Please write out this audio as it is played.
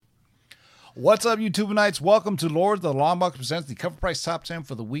What's up, YouTubenites? Welcome to Lord the Long Box presents the Cover Price Top 10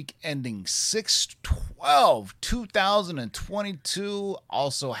 for the week ending 6/12/2022.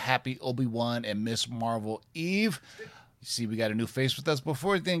 Also, happy Obi-Wan and Miss Marvel Eve. You see, we got a new face with us.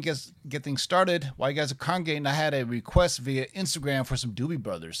 Before we get things started, while you guys are congregating, I had a request via Instagram for some Doobie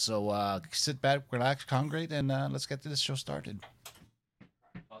Brothers. So sit back, relax, congregate, and let's get this show started.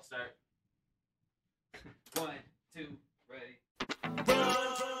 I'll start. 1, 2, ready.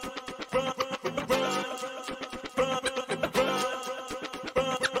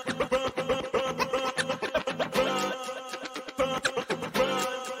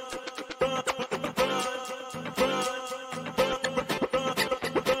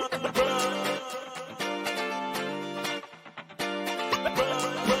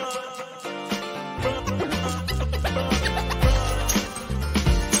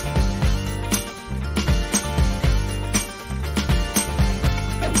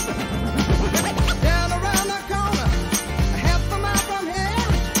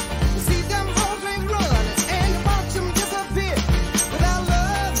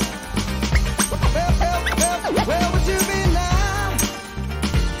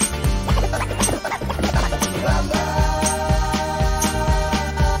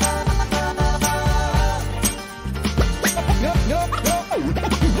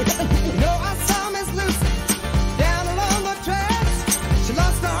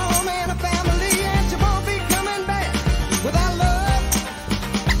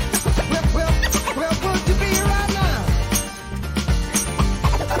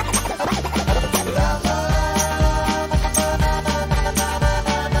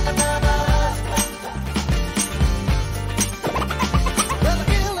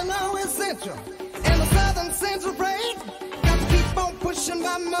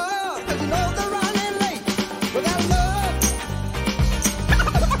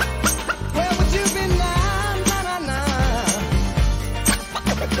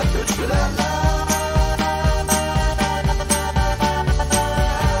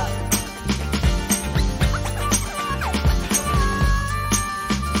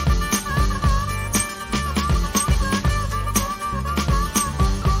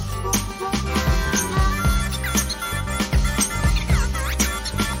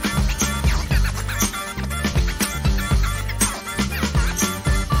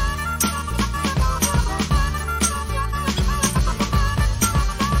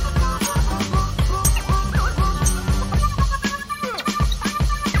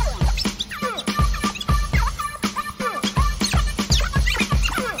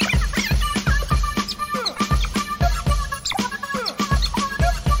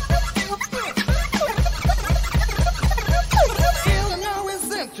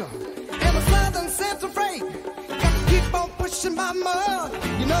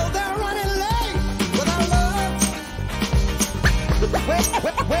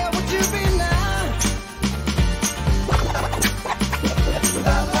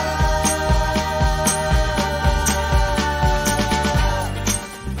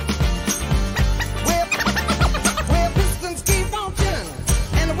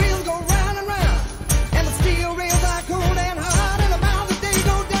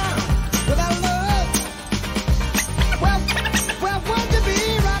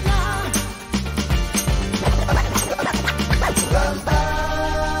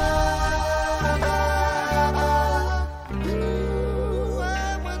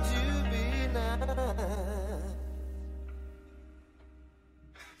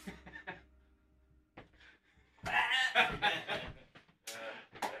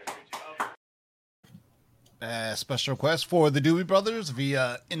 Special request for the Doobie Brothers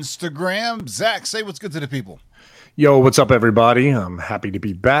via Instagram. Zach, say what's good to the people. Yo, what's up, everybody? I'm happy to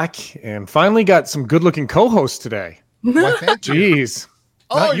be back and finally got some good-looking co-hosts today. Why, thank you. Jeez.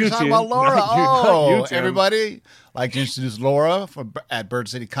 Oh, you're talking about Laura. Oh, Tim. everybody. Like to introduce Laura at Bird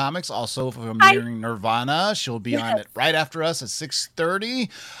City Comics, also from Nearing Nirvana. She'll be on it right after us at 6:30.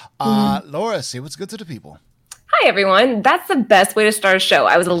 Laura, say what's good to the people. Hi, everyone. That's the best way to start a show.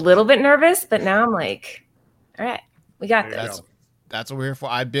 I was a little bit nervous, but now I'm like, all right, we got this. That's what we're here for.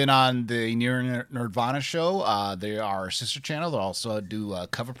 I've been on the Near Nirvana show. They are our sister channel. They also do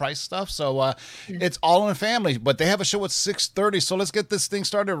cover price stuff. So it's all in the family. But they have a show at 6:30. So let's get this thing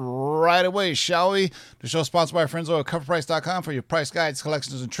started right away, shall we? The show is sponsored by our friends over at coverprice.com for your price guides,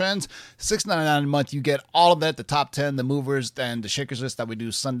 collections, and trends. $6.99 a month. You get all of that, the top 10, the movers, and the shakers list that we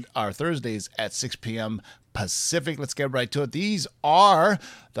do Thursdays at 6 p.m. Pacific. Let's get right to it. These are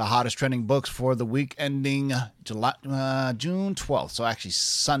the hottest trending books for the week ending June 12th. So actually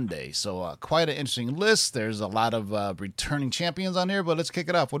Sunday. So quite an interesting list. There's a lot of returning champions on here, but let's kick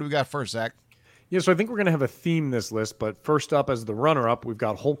it off. What do we got first, Zach? Yeah, so I think we're going to have a theme this list, but first up as the runner-up, we've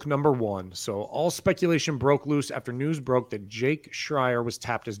got Hulk #1. So all speculation broke loose after news broke that Jake Schreier was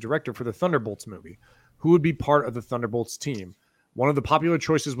tapped as director for the Thunderbolts movie. Who would be part of the Thunderbolts team? One of the popular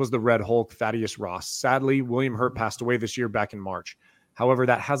choices was the Red Hulk, Thaddeus Ross. Sadly, William Hurt passed away this year back in March. However,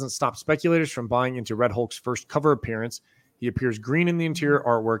 that hasn't stopped speculators from buying into Red Hulk's first cover appearance. He appears green in the interior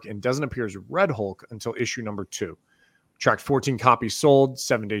artwork and doesn't appear as Red Hulk until issue #2. Tracked 14 copies sold,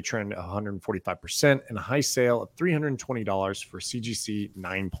 7-day trend 145%, and a high sale of $320 for CGC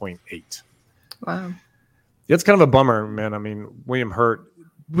 9.8. Wow. That's kind of a bummer, man. I mean, William Hurt,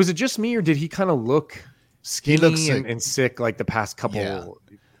 was it just me or did he kind of look skinny and sick like the past couple Well,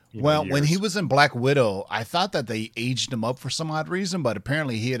 years? when he was in Black Widow, I thought that they aged him up for some odd reason, but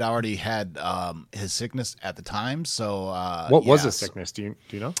apparently he had already had his sickness at the time. So what was his sickness? Do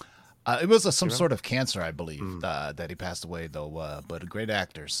you know? It was some sort of cancer, I believe, that he passed away, though. But a great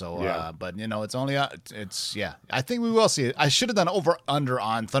actor. So, but it's only I think we will see it. I should have done over under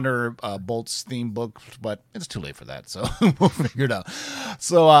on Thunderbolts theme book, but it's too late for that. So we'll figure it out.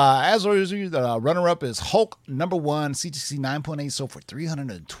 So as always, the runner up is Hulk #1, CGC 9.8, sold for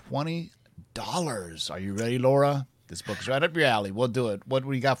 $320. Are you ready, Laura? This book is right up your alley. We'll do it. What do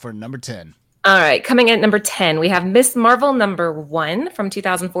we got for number 10? All right, coming in at #10, we have Miss Marvel #1 from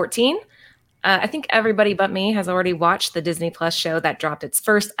 2014. I think everybody but me has already watched the Disney Plus show that dropped its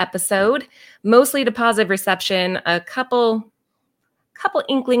first episode, mostly to positive reception. A couple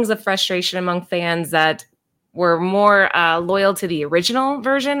inklings of frustration among fans that were more loyal to the original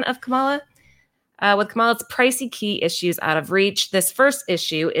version of Kamala. With Kamala's pricey key issues out of reach, this first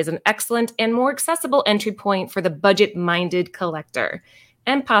issue is an excellent and more accessible entry point for the budget-minded collector,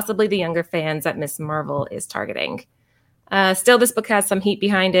 and possibly the younger fans that Miss Marvel is targeting. Still, this book has some heat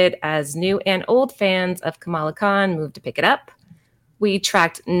behind it as new and old fans of Kamala Khan move to pick it up. We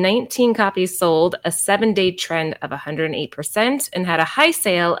tracked 19 copies sold, a 7-day trend of 108%, and had a high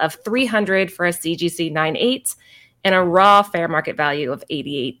sale of $300 for a CGC 9.8 and a raw fair market value of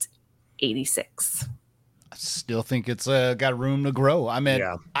 $88.86. I still think it's got room to grow. I mean,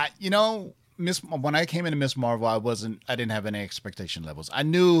 when I came into Miss Marvel, I didn't have any expectation levels. I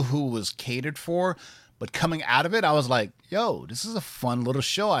knew who was catered for, but coming out of it, I was like, yo, this is a fun little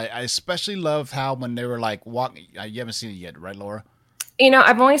show. I especially love how when they were like walking, you haven't seen it yet, right, Laura?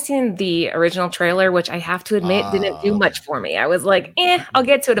 I've only seen the original trailer, which I have to admit didn't do much for me. I was like, I'll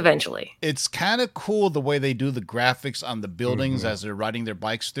get to it eventually. It's kind of cool the way they do the graphics on the buildings as they're riding their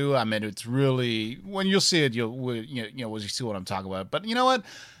bikes through. I mean, it's really, when you'll see it, you'll see what I'm talking about. But you know what?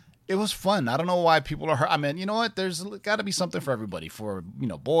 It was fun. I don't know why people are hurt. I mean, you know what? There's got to be something for everybody, for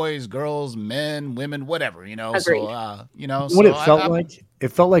boys, girls, men, women, whatever. Agreed. So what it felt like?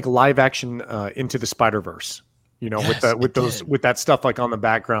 It felt like live action Into the Spider-Verse. With that stuff like on the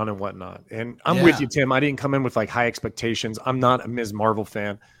background and whatnot. And I'm with you, Tim. I didn't come in with like high expectations. I'm not a Ms. Marvel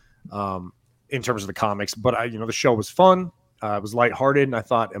fan in terms of the comics, but the show was fun. It was lighthearted, and I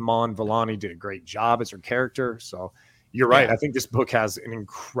thought Iman Vellani did a great job as her character. So. You're right. Yeah. I think this book has an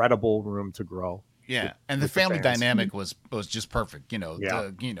incredible room to grow. Yeah, and the family dynamic was just perfect. I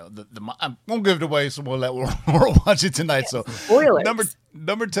won't give it away, so we'll let Laura watch it tonight. So spoilers.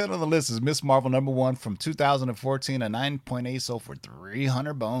 Number 10 on the list is Miss Marvel #1 from 2014, a 9.8 sold for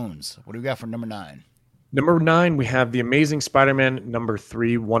 300 bones. What do we got for number 9? Number 9, we have The Amazing Spider-Man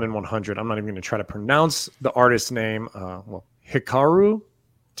 #3, 1 in 100. I'm not even going to try to pronounce the artist's name. Hikaru.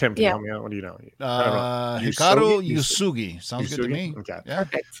 Tim, can you help me out? What do you know? Hikaru Usugi. Sounds good to me. Okay. Yeah.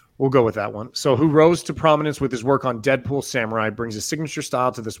 Perfect. We'll go with that one. So, who rose to prominence with his work on Deadpool Samurai brings a signature style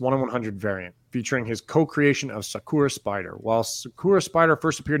to this 1 in 100 variant, featuring his co-creation of Sakura Spider. While Sakura Spider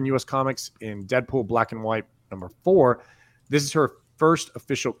first appeared in U.S. Comics in Deadpool Black and White #4, this is her first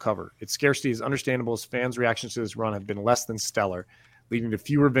official cover. Its scarcity is understandable as fans' reactions to this run have been less than stellar, leading to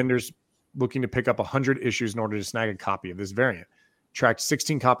fewer vendors looking to pick up 100 issues in order to snag a copy of this variant. Tracked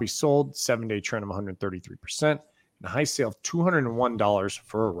 16 copies sold, 7-day trend of 133%, and a high sale of $201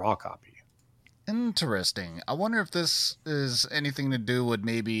 for a raw copy. Interesting. I wonder if this is anything to do with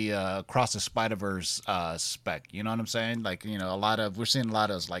maybe Across the Spider-Verse spec. You know what I'm saying? Like, we're seeing a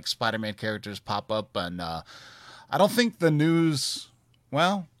lot of like Spider-Man characters pop up, and I don't think the news.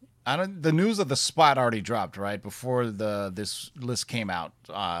 Well, the news of the spot already dropped right before this list came out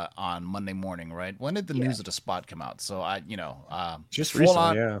on Monday morning, right? When did the news of the spot come out? So just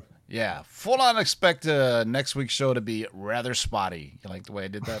recently, Yeah, full on expect next week's show to be rather spotty. You like the way I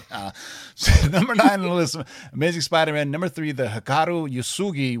did that? So number 9 on the list, Amazing Spider-Man. Number 3, the Hikaru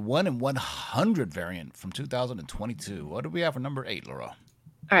Yusugi 1 in 100 variant from 2022. What do we have for number 8, Laura?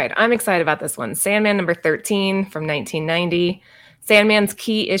 All right, I'm excited about this one. Sandman number 13 from 1990. Sandman's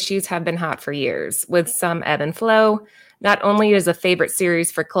key issues have been hot for years, with some ebb and flow. Not only is a favorite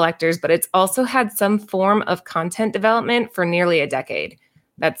series for collectors, but it's also had some form of content development for nearly a decade.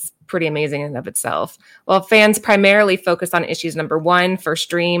 That's pretty amazing in and of itself. While fans primarily focus on issues number 1, First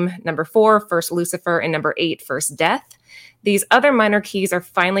Dream, number 4, First Lucifer, and number 8, First Death, these other minor keys are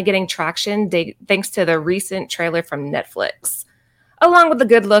finally getting traction thanks to the recent trailer from Netflix. Along with a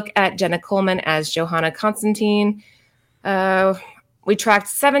good look at Jenna Coleman as Johanna Constantine, we tracked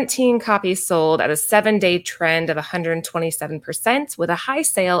 17 copies sold at a 7-day trend of 127%, with a high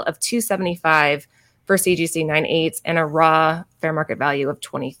sale of $275 for CGC 9/8 and a raw fair market value of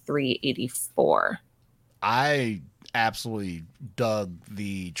 $23.84. I absolutely dug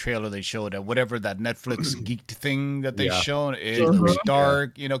the trailer they showed at whatever that Netflix geeked thing that they showed. It looks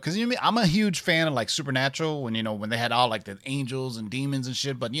dark, because I'm a huge fan of like Supernatural when they had all like the angels and demons and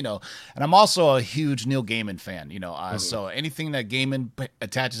shit. But and I'm also a huge Neil Gaiman fan. So anything that Gaiman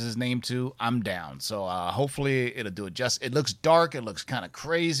attaches his name to, I'm down. So hopefully it'll do it. It looks dark. It looks kind of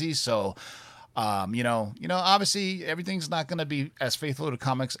crazy. So. Obviously everything's not going to be as faithful to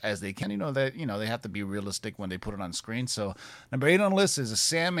comics as they can. They have to be realistic when they put it on screen. So number 8 on the list is a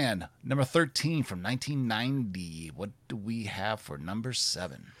Sandman, number 13 from 1990. What do we have for number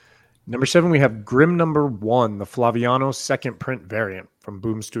 7? Number 7, we have Grimm number 1, the Flaviano second print variant from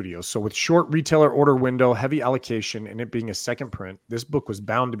Boom Studios. So with short retailer order window, heavy allocation, and it being a second print, this book was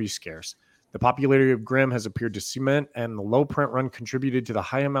bound to be scarce. The popularity of Grimm has appeared to cement, and the low print run contributed to the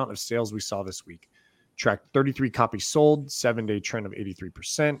high amount of sales we saw this week. Tracked 33 copies sold, 7-day trend of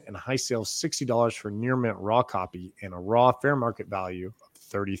 83%, and a high sale of $60 for near mint raw copy and a raw fair market value of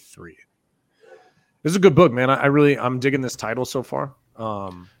 $33. This is a good book, man. I'm digging this title so far.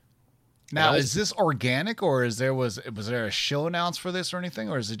 Now, is this organic, or was there a show announced for this or anything,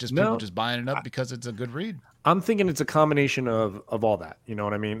 or is it just people just buying it up because it's a good read? I'm thinking it's a combination of all that. You know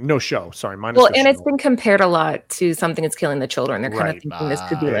what I mean? No show, sorry. It's been compared a lot to Something Is Killing the Children. They're kind of thinking this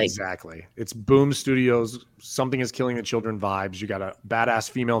could be like exactly. It's Boom Studios. Something Is Killing the Children vibes. You got a badass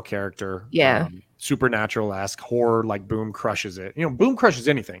female character. Yeah. Supernatural-esque horror, like Boom crushes it. Boom crushes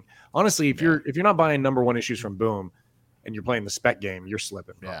anything. Honestly, if you're not buying number 1 issues from Boom, and you're playing the spec game, you're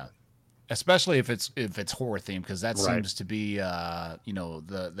slipping. Probably. Yeah. Especially if it's horror themed, because that seems to be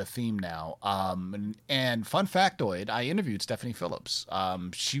the theme now. And fun factoid, I interviewed Stephanie Phillips.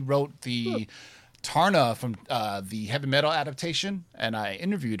 She wrote the Tarna from the heavy metal adaptation, and I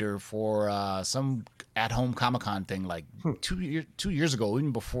interviewed her for some at-home Comic-Con thing like 2 years ago,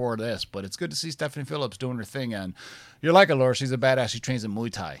 even before this. But it's good to see Stephanie Phillips doing her thing, and you're like her, Laura. She's a badass. She trains in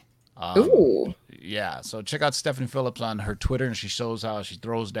Muay Thai. Ooh. Yeah, so check out Stephanie Phillips on her Twitter, and she shows how she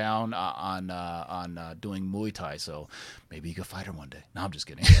throws down on doing Muay Thai. So maybe you could fight her one day. No, I'm just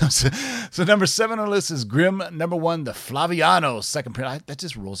kidding. So number 7 on the list is Grimm number 1, the Flaviano second print. That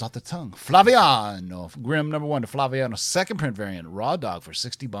just rolls off the tongue. Flaviano, Grimm number 1, the Flaviano second print variant, raw dog for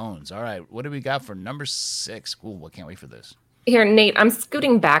 60 bones. All right, what do we got for number 6? Ooh, I can't wait for this. Here, Nate, I'm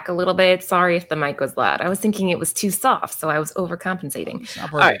scooting back a little bit. Sorry if the mic was loud. I was thinking it was too soft, so I was overcompensating. Not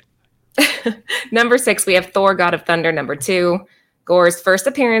perfect. All right. Number 6, we have Thor, God of Thunder, number 2. Gore's first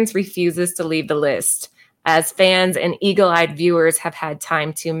appearance refuses to leave the list. As fans and eagle-eyed viewers have had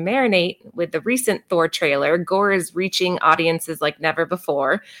time to marinate with the recent Thor trailer, Gore is reaching audiences like never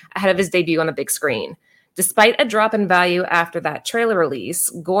before ahead of his debut on the big screen. Despite a drop in value after that trailer release,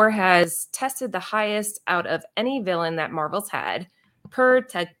 Gore has tested the highest out of any villain that Marvel's had, per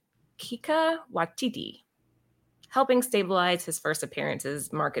Taika Waititi, helping stabilize his first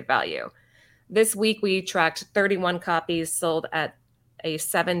appearance's market value. This week, we tracked 31 copies sold at a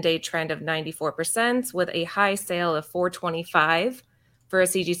 7-day trend of 94%, with a high sale of $425 for a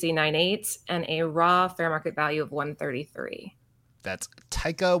CGC 9/8 and a raw fair market value of $133. That's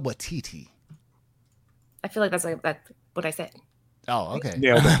Taika Waititi. I feel like that's what I said. Oh, okay.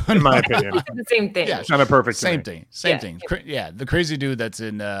 Yeah, in my opinion. The same thing. Yeah, it's not a perfect same thing. Yeah, the crazy dude that's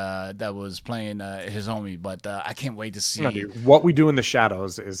in that was playing his homie, but I can't wait to see. No, dude, What We Do in the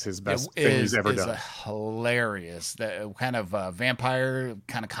Shadows is his best thing he's ever done. Hilarious. That kind of vampire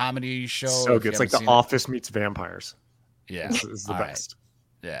kind of comedy show. So good. It's like The Office meets vampires. Yeah. It's the best.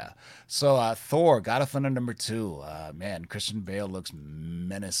 Yeah. So Thor, God of Thunder number 2. Man, Christian Bale looks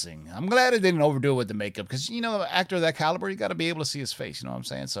menacing. I'm glad it didn't overdo it with the makeup because, you know, actor of that caliber, you got to be able to see his face. You know what I'm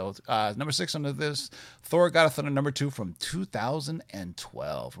saying? So number 6 under this, Thor God of Thunder number 2 from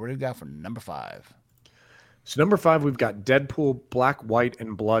 2012. What do we got for number 5? So number 5, we've got Deadpool, Black, White,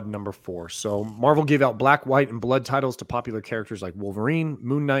 and Blood number 4. So Marvel gave out Black, White, and Blood titles to popular characters like Wolverine,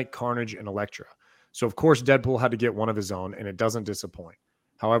 Moon Knight, Carnage, and Elektra. So of course, Deadpool had to get one of his own, and it doesn't disappoint.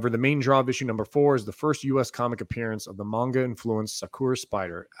 However, the main draw of issue number 4 is the first U.S. comic appearance of the manga-influenced Sakura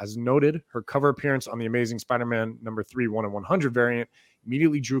Spider. As noted, her cover appearance on the Amazing Spider-Man number 3 1/100 variant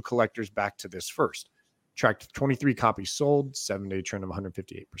immediately drew collectors back to this first. Tracked 23 copies sold, 7-day trend of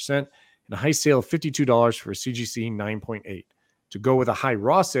 158%, and a high sale of $52 for a CGC 9.8. To go with a high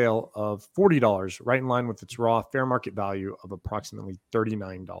raw sale of $40, right in line with its raw fair market value of approximately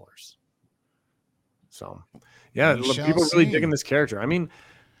 $39. So, yeah, people are really digging this character. I mean,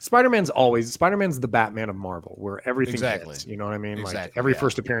 Spider-Man's the Batman of Marvel, where everything hits, you know what I mean? Exactly, like every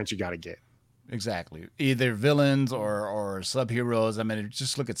first appearance you got to get. Exactly. Either villains or sub-heroes. I mean,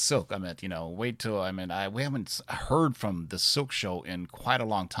 just look at Silk. I mean, you know, wait till, I mean, we haven't heard from the Silk show in quite a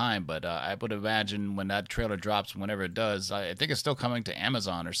long time, but I would imagine when that trailer drops, whenever it does, I think it's still coming to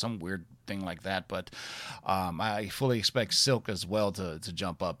Amazon or some weird thing like that. But I fully expect Silk as well to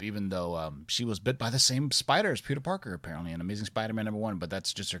jump up, even though she was bit by the same spider as Peter Parker, apparently, in Amazing Spider-Man number 1, but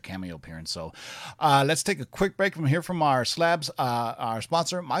that's just her cameo appearance. So let's take a quick break from here from our slabs, our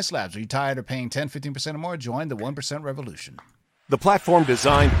sponsor, My Slabs. Are you tired of paying 10, 15% or more? Join the 1% revolution. The platform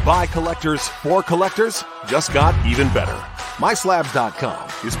designed by collectors for collectors just got even better. MySlabs.com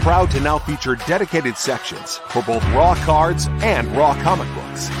is proud to now feature dedicated sections for both raw cards and raw comic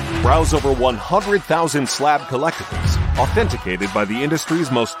books. Browse over 100,000 slab collectibles, authenticated by the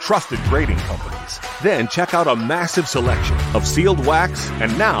industry's most trusted grading companies. Then check out a massive selection of sealed wax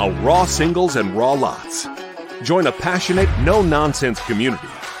and now raw singles and raw lots. Join a passionate, no-nonsense community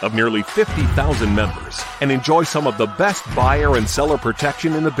of nearly 50,000 members and enjoy some of the best buyer and seller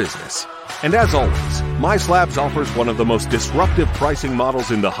protection in the business. And as always, My Slabs offers one of the most disruptive pricing models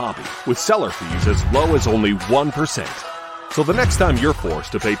in the hobby, with seller fees as low as only 1%. So the next time you're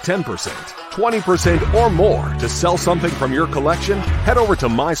forced to pay 10%, 20%, or more to sell something from your collection, head over to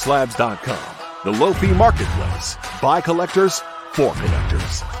MySlabs.com, the low-fee marketplace, by collectors, for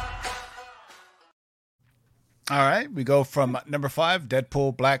collectors. All right, we go from number 5,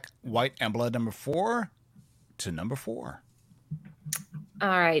 Deadpool, Black, White, and Blood number 4 to number 4. All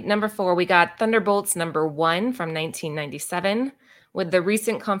right, number 4, we got Thunderbolts number 1 from 1997. With the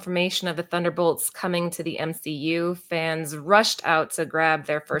recent confirmation of the Thunderbolts coming to the MCU, fans rushed out to grab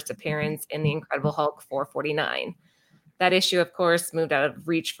their first appearance in The Incredible Hulk 449. That issue, of course, moved out of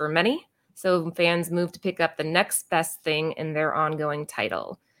reach for many, so fans moved to pick up the next best thing in their ongoing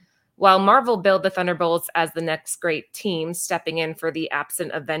title. While Marvel billed the Thunderbolts as the next great team, stepping in for the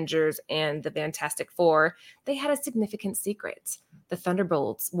absent Avengers and the Fantastic Four, they had a significant secret. The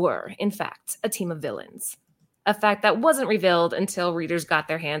Thunderbolts were, in fact, a team of villains. A fact that wasn't revealed until readers got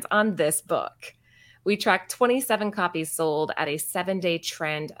their hands on this book. We tracked 27 copies sold at a 7-day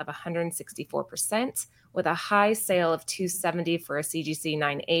trend of 164%, with a high sale of $270 for a CGC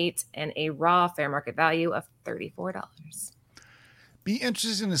 9.8 and a raw fair market value of $34. Be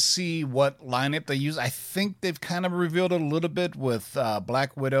interesting to see what lineup they use. I think they've kind of revealed it a little bit with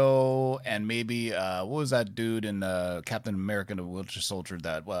Black Widow and maybe what was that dude in Captain America: The Winter Soldier?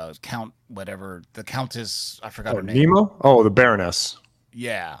 That Count whatever, the Countess. I forgot her name. Nemo? Oh, the Baroness.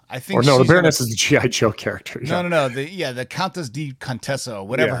 Yeah, I think. Or no, the Baroness is the G.I. Joe character. Yeah. No. The Countess de Contessa,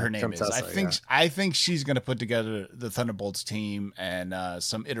 whatever her name is. I think she's going to put together the Thunderbolts team and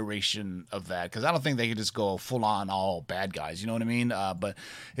some iteration of that, because I don't think they could just go full on all bad guys. You know what I mean? But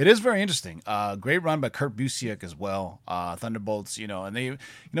it is very interesting. Great run by Kurt Busiek as well. Thunderbolts, and they,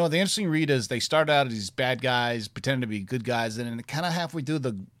 the interesting read is they start out as these bad guys pretending to be good guys, and then kind of halfway through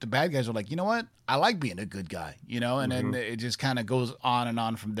the bad guys are like, you know what? I like being a good guy, and then it just kind of goes on and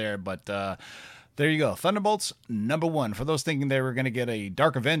on from there. But there you go. Thunderbolts, number 1. For those thinking they were going to get a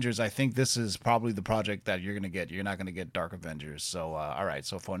Dark Avengers, I think this is probably the project that you're going to get. You're not going to get Dark Avengers. So, all right.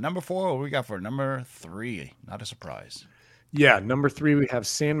 So for number 4, what we got for number 3? Not a surprise. Yeah, number 3, we have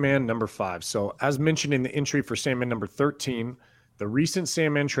Sandman number 5. So as mentioned in the entry for Sandman number 13, the recent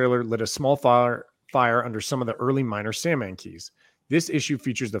Sandman trailer lit a small fire under some of the early minor Sandman keys. This issue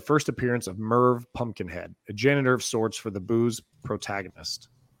features the first appearance of Merv Pumpkinhead, a janitor of sorts for the book's protagonist,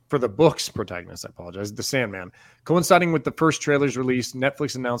 the Sandman. Coinciding with the first trailer's release,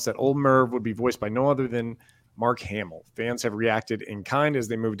 Netflix announced that old Merv would be voiced by no other than Mark Hamill. Fans have reacted in kind as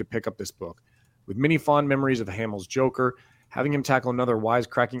they move to pick up this book. With many fond memories of Hamill's Joker, having him tackle another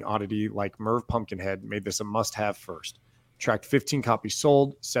wisecracking oddity like Merv Pumpkinhead made this a must-have first. Tracked 15 copies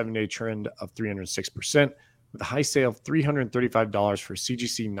sold, 7-day trend of 306%, with a high sale of $335 for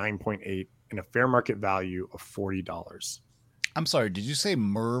CGC 9.8 and a fair market value of $40. I'm sorry, did you say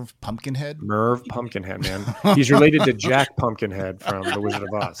Merv Pumpkinhead? Merv Pumpkinhead, man. He's related to Jack Pumpkinhead from The Wizard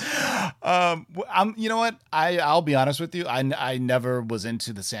of Oz. You know what? I'll be honest with you. I never was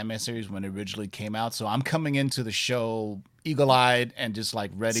into the Sandman series when it originally came out, so I'm coming into the show eagle-eyed and just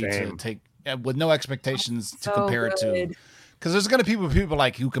like ready to take with no expectations to compare it to. Because there's going to be people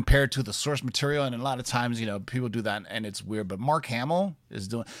like who compare it to the source material, and a lot of times, people do that, and it's weird. But Mark Hamill is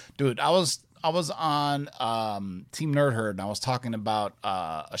doing, dude. I was on Team Nerd Herd, and I was talking about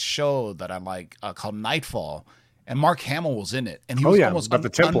a show that I like called Nightfall, and Mark Hamill was in it, and he was almost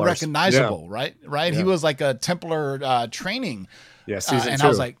unrecognizable, right? Yeah. He was like a Templar training, season 2. I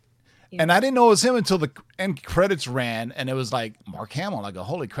was like. And I didn't know it was him until the end credits ran, and it was like Mark Hamill. I go,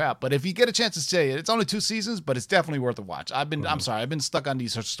 holy crap! But if you get a chance to see it, it's only 2 seasons, but it's definitely worth a watch. I've been stuck on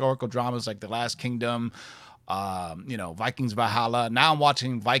these historical dramas like The Last Kingdom, Vikings Valhalla. Now I'm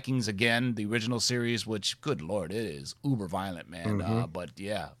watching Vikings again, the original series, which, good lord, it is uber violent, man. But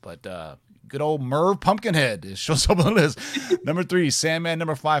good old Merv Pumpkinhead. It shows up on the list. Number 3, Sandman.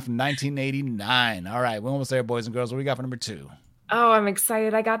 Number 5 from 1989. All right, we're almost there, boys and girls. What do we got for number 2? Oh, I'm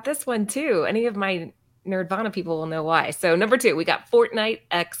excited. I got this one too. Any of my Nerdvana people will know why. So number 2, we got Fortnite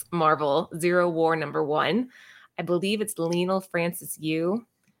x Marvel Zero War number 1. I believe it's Lionel Francis Yu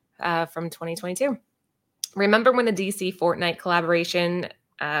from 2022. Remember when the DC Fortnite collaboration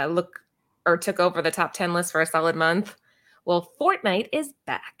took over the top 10 list for a solid month? Well, Fortnite is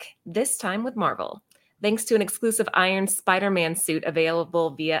back, this time with Marvel. Thanks to an exclusive Iron Spider-Man suit available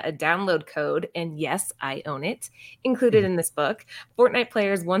via a download code, and yes, I own it, included in this book, Fortnite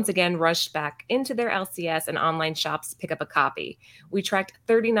players once again rushed back into their LCS and online shops to pick up a copy. We tracked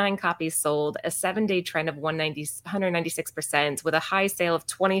 39 copies sold, a 7-day trend of 196%, with a high sale of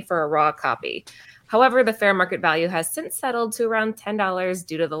 20 for a raw copy. However, the fair market value has since settled to around $10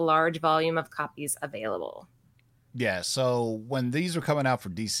 due to the large volume of copies available. Yeah, so when these were coming out for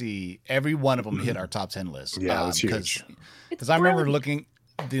DC, every one of them hit our top 10 list. Yeah, it was huge. Because I remember looking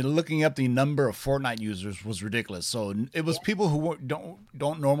up the number of Fortnite users was ridiculous. So it was people who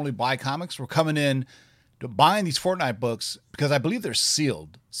don't normally buy comics were coming in to buying these Fortnite books because I believe they're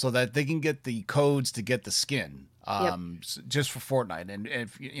sealed so that they can get the codes to get the skin just for Fortnite. And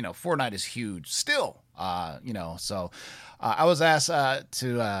if Fortnite is huge still. So I was asked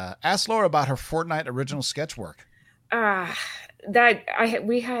to ask Laura about her Fortnite original sketch work.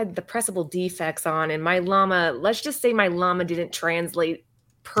 We had the pressable defects on, and my llama, let's just say my llama didn't translate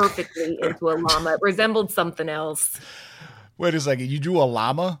perfectly into a llama. It resembled something else. Wait a second, you drew a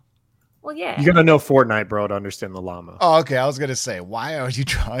llama? Well, yeah. You gotta know Fortnite, bro, to understand the llama. Oh, okay. I was gonna say, why are you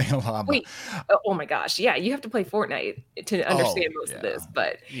drawing a llama? Wait, oh my gosh, yeah, you have to play Fortnite to understand most of this.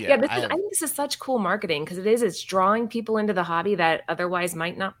 But I think this is such cool marketing because it's drawing people into the hobby that otherwise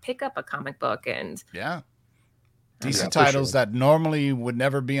might not pick up a comic book. And DC titles that normally would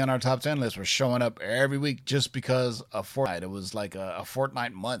never be on our top 10 list were showing up every week just because of Fortnite. It was like a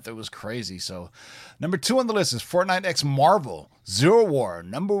Fortnite month. It was crazy. So number 2 on the list is Fortnite x Marvel Zero War.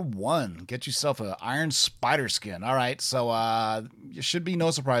 Number 1, get yourself an Iron Spider skin. All right. So it should be no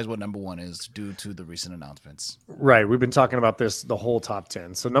surprise what number 1 is due to the recent announcements. Right. We've been talking about this the whole top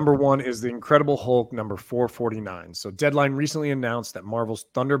 10. So number 1 is the Incredible Hulk number 449. So Deadline recently announced that Marvel's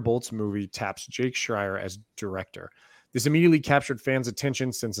Thunderbolts movie taps Jake Schreier as director. This immediately captured fans'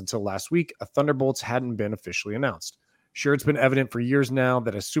 attention since until last week, a Thunderbolts hadn't been officially announced. Sure, it's been evident for years now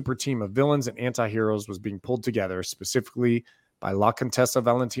that a super team of villains and anti-heroes was being pulled together, specifically by La Contessa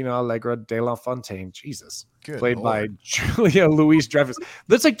Valentina Allegra de la Fontaine, played by Julia Louis-Dreyfus.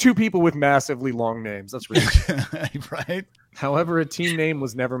 That's like 2 people with massively long names. That's ridiculous. Right? However, a team name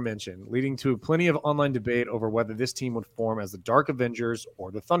was never mentioned, leading to plenty of online debate over whether this team would form as the Dark Avengers or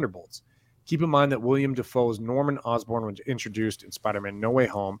the Thunderbolts. Keep in mind that William Dafoe's Norman Osborn was introduced in Spider-Man No Way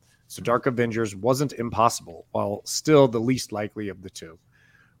Home, so Dark Avengers wasn't impossible, while still the least likely of the 2.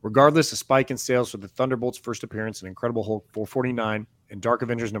 Regardless, a spike in sales for the Thunderbolts' first appearance in Incredible Hulk 449 and Dark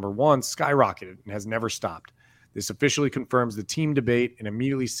Avengers number 1 skyrocketed and has never stopped. This officially confirms the team debate and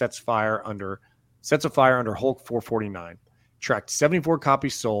immediately sets a fire under Hulk 449. Tracked 74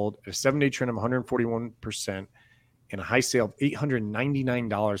 copies sold, a 7-day trend of 141%, and a high sale of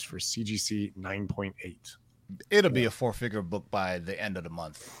 $899 for CGC 9.8. It'll be a 4-figure book by the end of the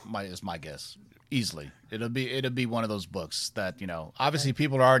month, is my guess. Easily. It'll be one of those books that, obviously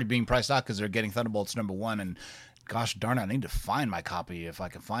people are already being priced out because they're getting Thunderbolts number 1, and gosh darn it, I need to find my copy if I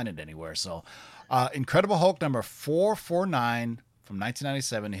can find it anywhere. So Incredible Hulk number 449 from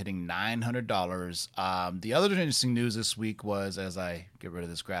 1997, hitting $900. The other interesting news this week was, as I get rid of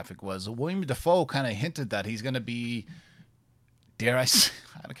this graphic, was William Dafoe kind of hinted that he's going to be, dare I say,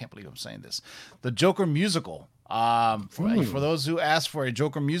 I can't believe I'm saying this, the Joker musical. For those who asked for a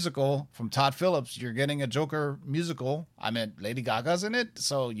Joker musical from Todd Phillips, you're getting a Joker musical. I mean, Lady Gaga's in it,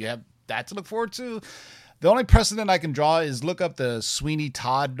 so you have that to look forward to. The only precedent I can draw is look up the Sweeney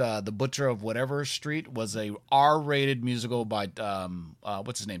Todd, the Butcher of Whatever Street, was a R-rated musical by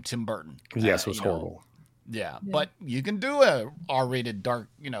what's his name, Tim Burton. Yes, it was horrible. Yeah, but you can do a R-rated dark,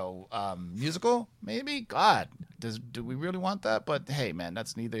 musical. Maybe. God, do we really want that? But hey, man,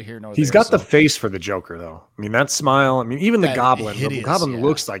 that's neither here nor there. He's got the face for the Joker, though. I mean, that smile. I mean, even the Goblin. Hideous, the Goblin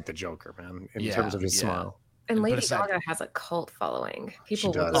looks like the Joker, man, in terms of his smile. And Lady Gaga has a cult following.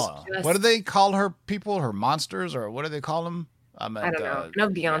 People will what do they call her people? Her monsters, or what do they call them? I don't know. I know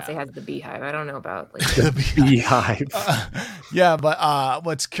Beyonce has the Beehive. I don't know about like the Beehive. But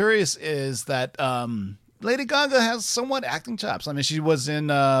what's curious is that Lady Gaga has somewhat acting chops. I mean, she was in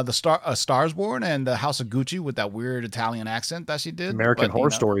Stars Born and the House of Gucci with that weird Italian accent that she did. American Horror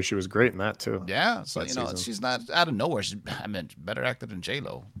Story. She was great in that too. Yeah, so she's not out of nowhere. Better actor than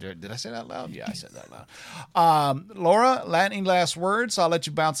J-Lo. Did I say that loud? Yeah, I said that loud. Laura, any last words? I'll let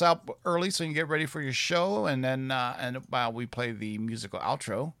you bounce out early so you can get ready for your show, and then while we play the musical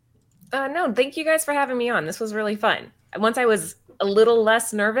outro. No, thank you guys for having me on. This was really fun. Once I was a little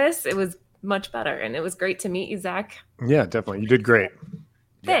less nervous, it was much better, and it was great to meet you, Zach. Yeah, definitely. You did great.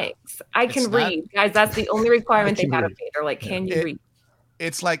 Thanks. I can read, guys. That's the only requirement they got of me. They're like, can you read?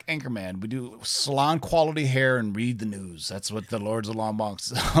 It's like Anchorman. We do salon quality hair and read the news. That's what the Lords of Long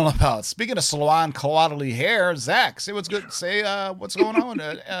Box is all about. Speaking of salon quality hair, Zach, say what's good. Say what's going on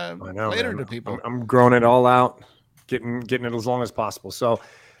I know, later man. to people. I'm growing it all out, getting it as long as possible. So,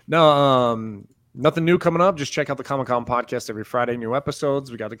 no, nothing new coming up. Just check out the Comic-Con podcast every Friday. New episodes.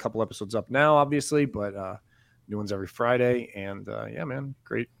 We got a couple episodes up now, obviously, but new ones every Friday. And yeah, man,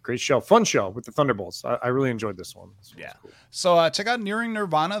 great show. Fun show with the Thunderbolts. I really enjoyed this one. Cool. So check out Nearing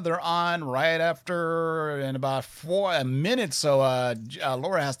Nirvana. They're on right after in about a minute. So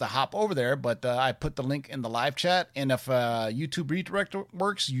Laura has to hop over there, but I put the link in the live chat. And if YouTube redirect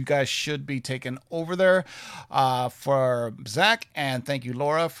works, you guys should be taken over there. For Zach, and thank you,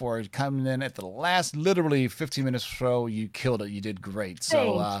 Laura, for coming in at the last literally 15 minutes or so. You killed it. You did great.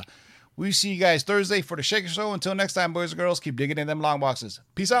 So we see you guys Thursday for the Shaker Show. Until next time, boys and girls, keep digging in them long boxes.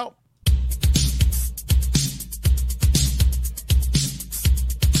 Peace out.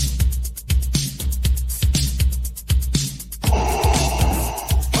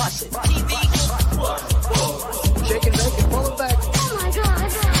 Shake and bake and pull it back. Oh my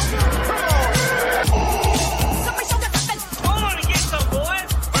God. Hold on and get some, boys.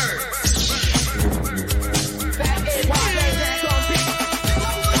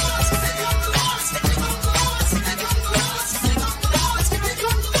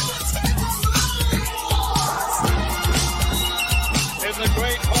 In the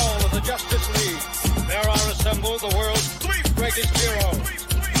great hall of the Justice League, there are assembled the world's three greatest heroes,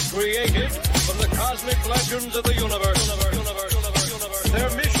 created from the cosmic legends of the universe. Their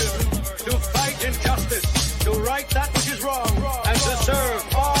mission, to fight injustice, to right that which is wrong, and to serve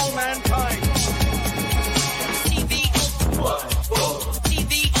all mankind.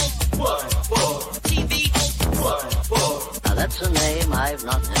 Now that's a name I've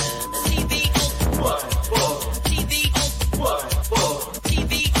not heard. In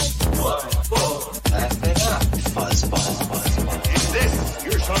this,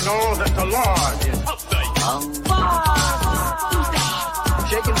 you shall know that the Lord is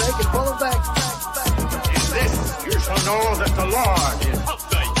Shake and bake and pull it back. In this, you shall know that the Lord is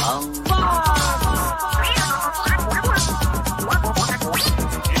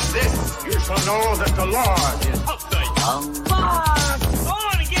In this, you shall know that the Lord is Hold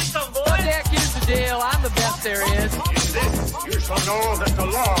on and get some, boys. Jack, here's the deal. I'm the best there is. In this, you shall know that the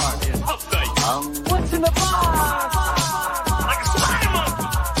Lord is What's in the box?